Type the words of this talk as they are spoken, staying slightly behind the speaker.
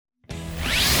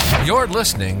You're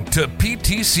listening to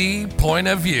PTC Point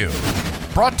of View,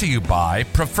 brought to you by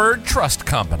Preferred Trust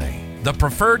Company, the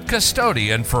preferred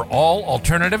custodian for all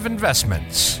alternative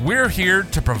investments. We're here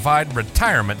to provide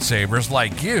retirement savers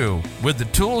like you with the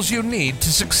tools you need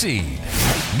to succeed.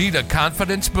 Need a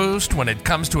confidence boost when it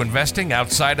comes to investing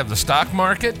outside of the stock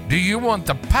market? Do you want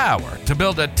the power to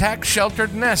build a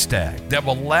tax-sheltered nest egg that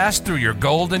will last through your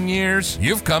golden years?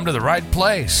 You've come to the right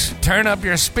place. Turn up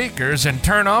your speakers and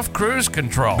turn off cruise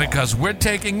control, because we're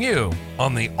taking you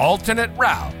on the alternate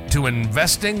route to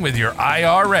investing with your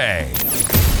IRA.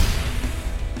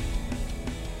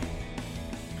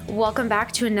 Welcome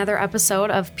back to another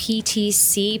episode of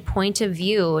PTC Point of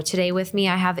View. Today with me,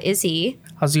 I have Izzy.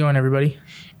 How's it going, everybody?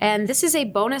 And this is a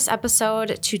bonus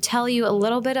episode to tell you a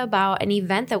little bit about an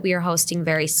event that we are hosting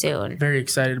very soon. Very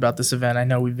excited about this event. I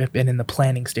know we've been in the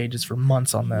planning stages for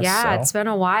months on this. Yeah, It's been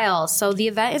a while. So the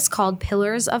event is called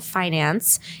Pillars of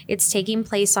Finance. It's taking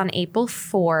place on April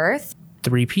 4th.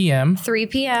 3 p.m. 3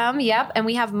 p.m., yep. And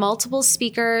we have multiple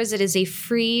speakers. It is a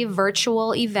free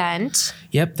virtual event.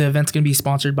 Yep, the event's going to be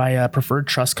sponsored by Preferred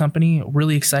Trust Company.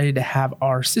 Really excited to have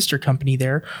our sister company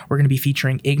there. We're going to be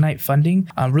featuring Ignite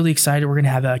Funding. I'm really excited. We're going to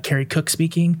have Carrie Cook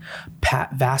speaking,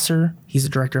 Pat Vassar. He's the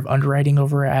director of underwriting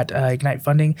over at Ignite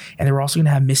Funding. And then we're also going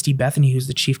to have Misty Bethany, who's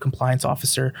the chief compliance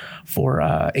officer for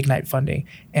Ignite Funding.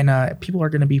 And people are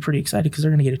going to be pretty excited because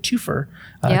they're going to get a twofer.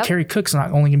 Yep. Carrie Cook's not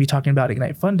only going to be talking about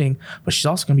Ignite Funding, but she's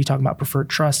also going to be talking about Preferred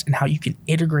Trust and how you can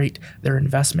integrate their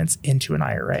investments into an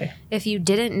IRA. If you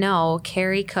didn't know,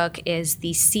 Carrie Cook is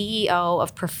the CEO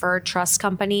of Preferred Trust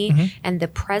Company and the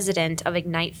president of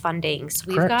Ignite Funding. So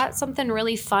we've got something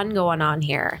really fun going on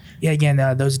here. Yeah, again,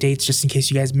 those dates, just in case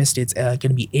you guys missed it, it's going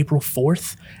to be April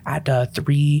 4th at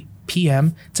 3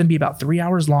 p.m. It's going to be about 3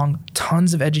 hours long,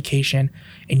 tons of education,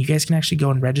 and you guys can actually go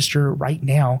and register right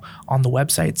now on the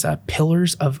website. It's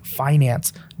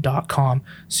pillarsoffinance.com.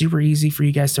 Super easy for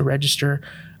you guys to register.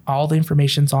 All the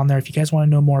information's on there. If you guys want to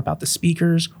know more about the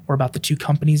speakers or about the two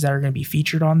companies that are going to be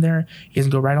featured on there, you guys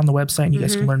can go right on the website and you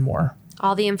guys can learn more.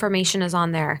 All the information is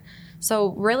on there.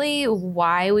 So really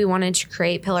why we wanted to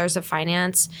create Pillars of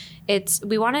Finance,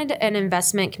 we wanted an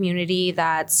investment community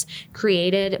that's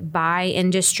created by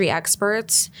industry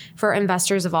experts for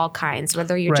investors of all kinds,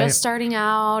 whether you're just starting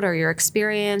out or you're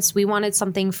experienced. We wanted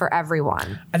something for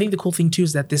everyone. I think the cool thing too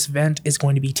is that this event is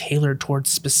going to be tailored towards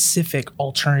specific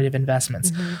alternative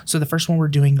investments. So the first one we're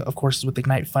doing, of course, is with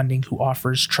Ignite Funding, who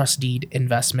offers trust deed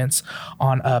investments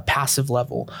on a passive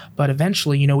level. But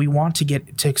eventually, we want to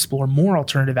get to explore more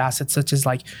alternative assets such as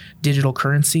like digital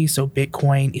currency, so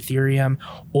Bitcoin, Ethereum,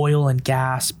 oil and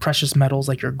gas, precious metals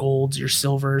like your golds, your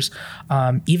silvers,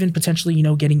 even potentially,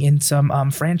 getting in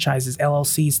some franchises,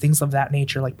 LLCs, things of that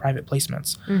nature, like private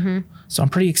placements. So I'm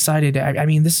pretty excited. I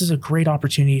mean, this is a great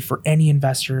opportunity for any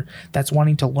investor that's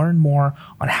wanting to learn more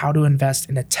on how to invest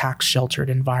in a tax-sheltered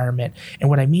environment. And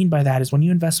what I mean by that is when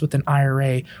you invest with an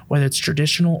IRA, whether it's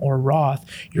traditional or Roth,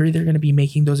 you're either going to be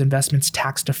making those investments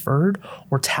tax-deferred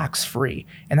or tax-free.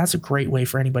 And that's a great way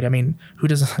for anybody. I mean, who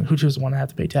doesn't want to have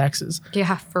to pay taxes?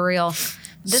 Yeah, for real.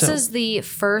 This is the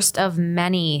first of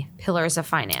many Pillars of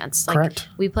Finance. Correct.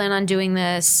 We plan on doing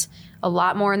this a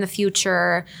lot more in the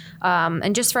future.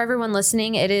 And just for everyone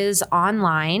listening, it is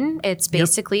online. It's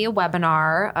basically a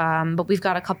webinar, but we've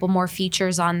got a couple more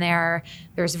features on there.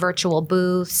 There's virtual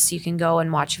booths. You can go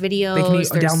and watch videos. They can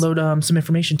download some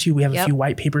information too. We have a few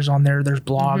white papers on there. There's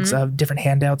blogs of different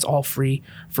handouts, all free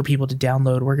for people to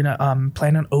download. We're going to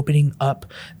plan on opening up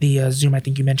the Zoom. I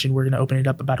think you mentioned we're going to open it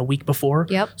up about a week before.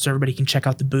 So everybody can check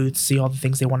out the booths, see all the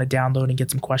things they want to download and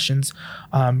get some questions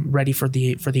ready for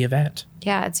the event.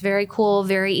 Yeah, it's very cool,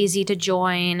 very easy to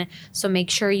join. So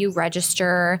make sure you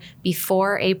register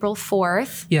before April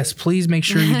 4th. Yes, please make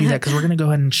sure you do that because we're going to go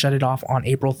ahead and shut it off on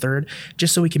April 3rd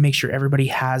just so we can make sure everybody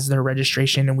has their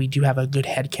registration and we do have a good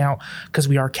head count because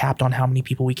we are capped on how many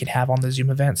people we can have on the Zoom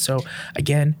event. So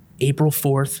again, April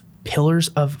 4th.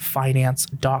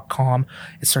 pillarsoffinance.com.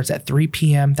 It starts at 3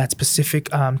 p.m. That's Pacific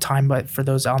time, but for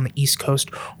those on the East Coast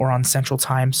or on Central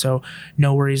time. So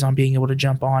no worries on being able to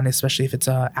jump on, especially if it's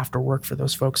after work for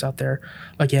those folks out there.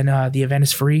 Again, the event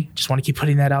is free. Just want to keep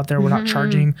putting that out there. We're not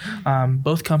charging.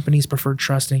 Both companies, Preferred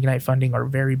Trust and Ignite Funding, are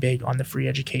very big on the free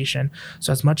education.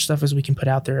 So as much stuff as we can put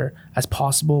out there as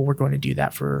possible, we're going to do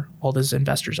that for all those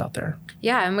investors out there.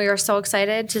 Yeah, and we are so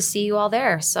excited to see you all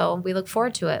there. So we look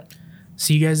forward to it.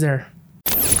 See you guys there.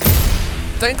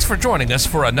 Thanks for joining us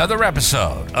for another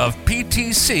episode of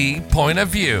PTC Point of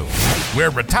View, where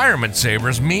retirement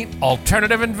savers meet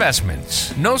alternative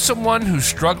investments. Know someone who's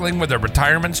struggling with a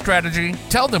retirement strategy?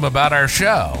 Tell them about our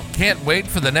show. Can't wait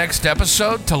for the next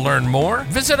episode to learn more?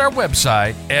 Visit our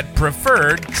website at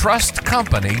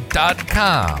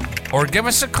preferredtrustcompany.com or give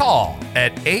us a call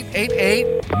at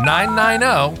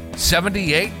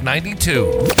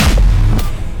 888-990-7892.